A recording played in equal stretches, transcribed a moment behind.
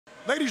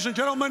Ladies and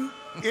gentlemen,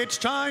 it's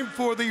time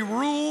for the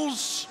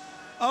rules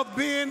of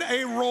being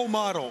a role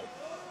model.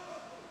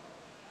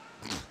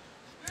 Look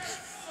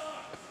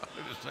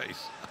at his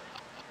face.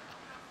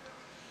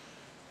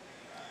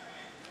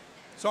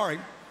 Sorry.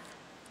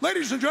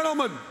 Ladies and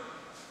gentlemen,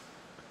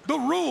 the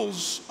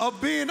rules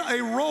of being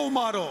a role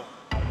model.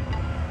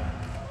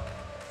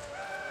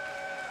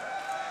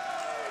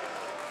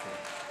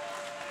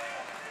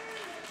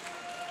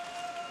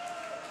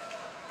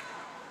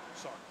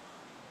 Sorry.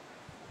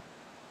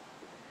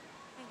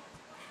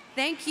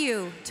 Thank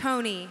you,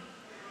 Tony.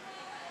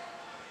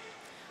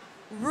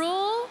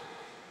 Rule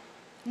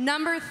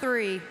number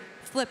 3,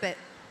 flip it,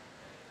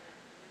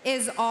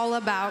 is all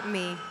about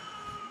me.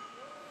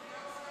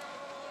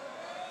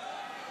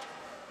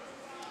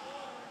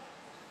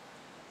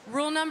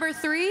 Rule number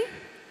 3,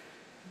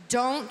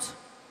 don't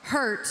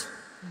hurt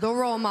the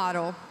role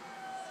model.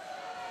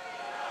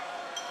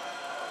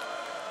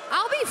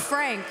 I'll be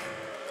frank,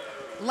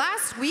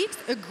 last week's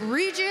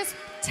egregious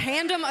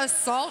tandem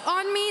assault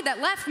on me that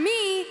left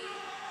me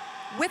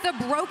with a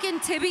broken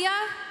tibia,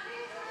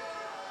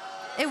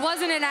 it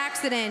wasn't an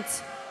accident.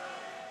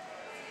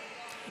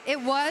 It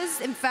was,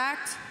 in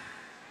fact,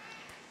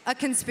 a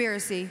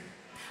conspiracy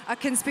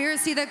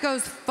that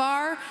goes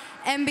far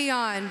and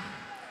beyond.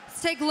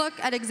 Let's take a look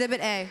at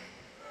Exhibit A.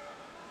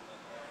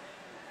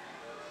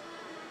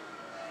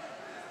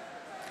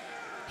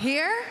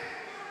 Here,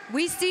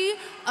 we see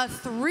a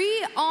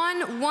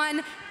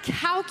 3-on-1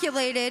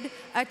 calculated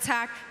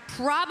attack,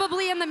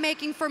 probably in the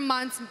making for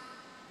months,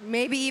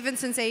 maybe even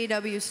since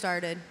AEW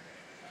started.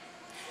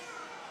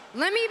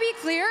 Let me be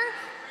clear,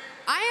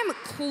 I am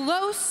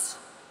close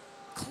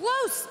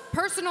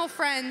personal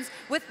friends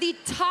with the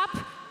top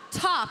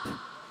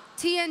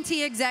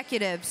TNT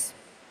executives.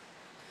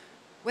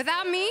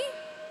 Without me,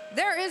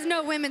 there is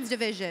no women's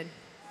division.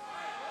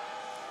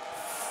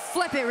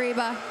 Flip it,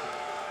 Reba.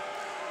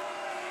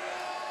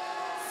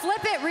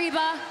 Flip it,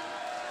 Reba.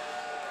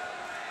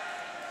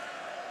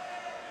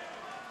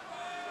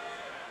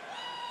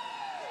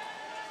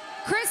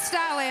 Chris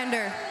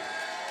Stylander.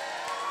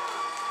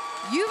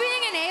 You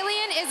being an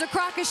alien is a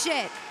crock of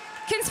shit.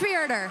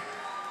 Conspirator.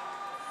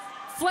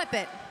 Flip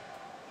it.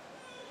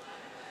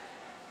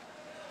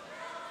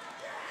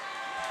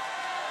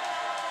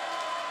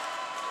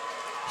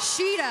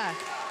 Sheeta.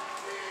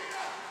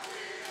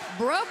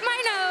 Broke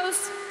my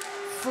nose.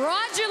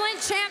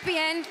 Fraudulent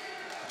champion.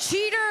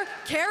 Cheater.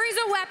 Carries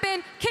a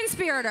weapon.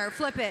 Conspirator.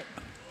 Flip it.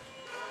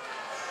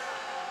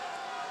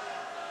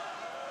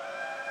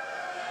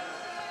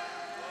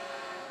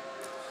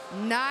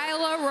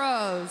 Nyla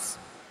Rose.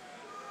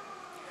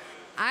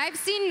 I've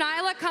seen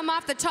Nyla come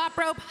off the top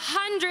rope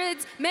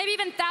hundreds, maybe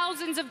even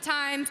thousands of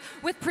times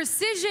with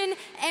precision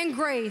and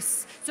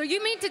grace. So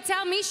you mean to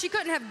tell me she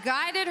couldn't have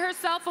guided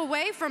herself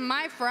away from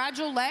my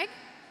fragile leg?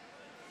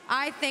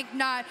 I think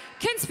not.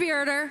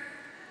 Conspirator.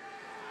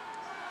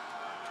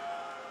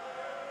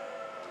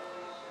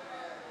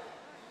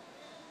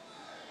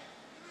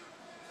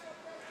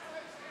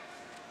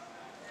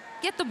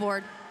 Get the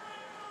board.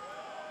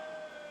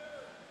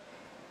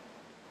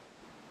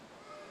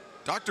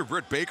 Dr.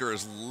 Britt Baker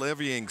is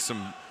levying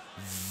some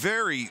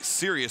very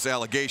serious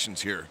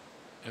allegations here.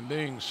 And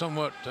being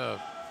somewhat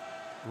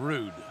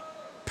rude.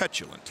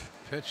 Petulant.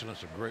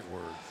 Petulant's a great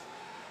word.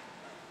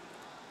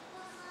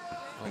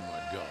 Oh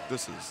my God.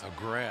 This is a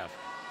graft.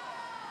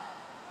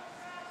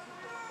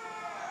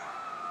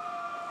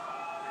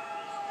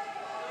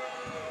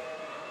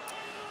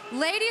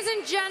 Ladies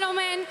and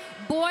gentlemen,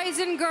 boys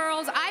and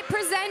girls, I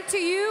present to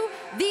you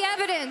the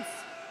evidence.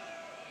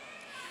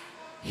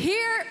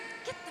 Here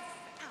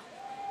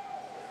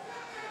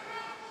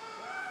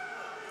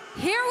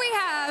we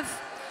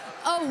have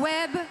a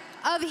web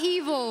of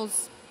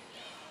evils,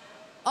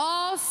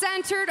 all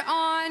centered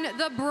on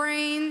the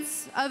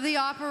brains of the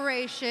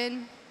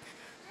operation.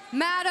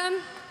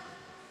 Madam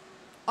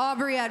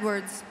Aubrey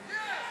Edwards.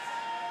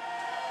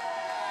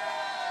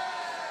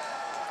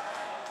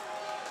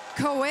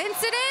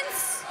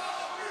 Coincidence?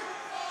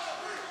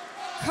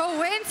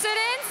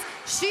 Coincidence?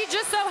 She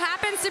just so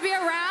happens to be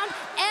around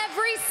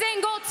every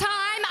single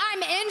time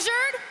I'm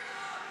injured?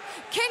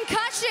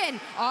 Concussion,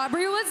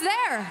 Aubrey was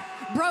there.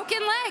 Broken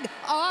leg,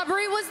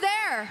 Aubrey was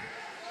there.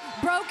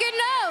 Broken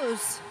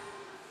nose,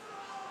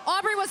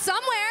 Aubrey was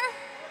somewhere.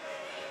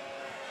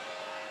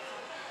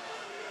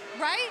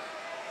 Right?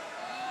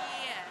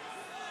 Yes.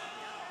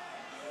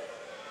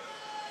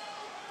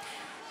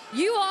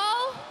 You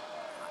all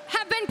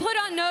have been put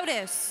on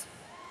notice.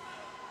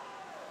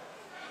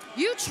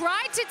 You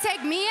tried to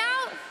take me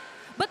out,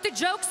 but the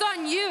joke's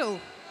on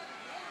you.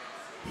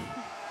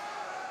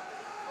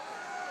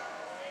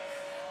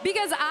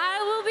 Because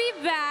I will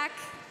be back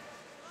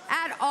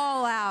at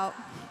All Out.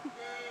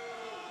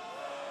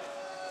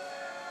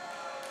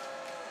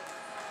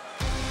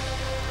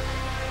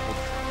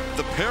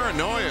 the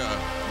paranoia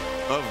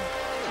of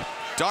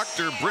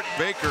Dr. Britt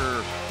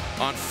Baker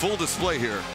on full display here.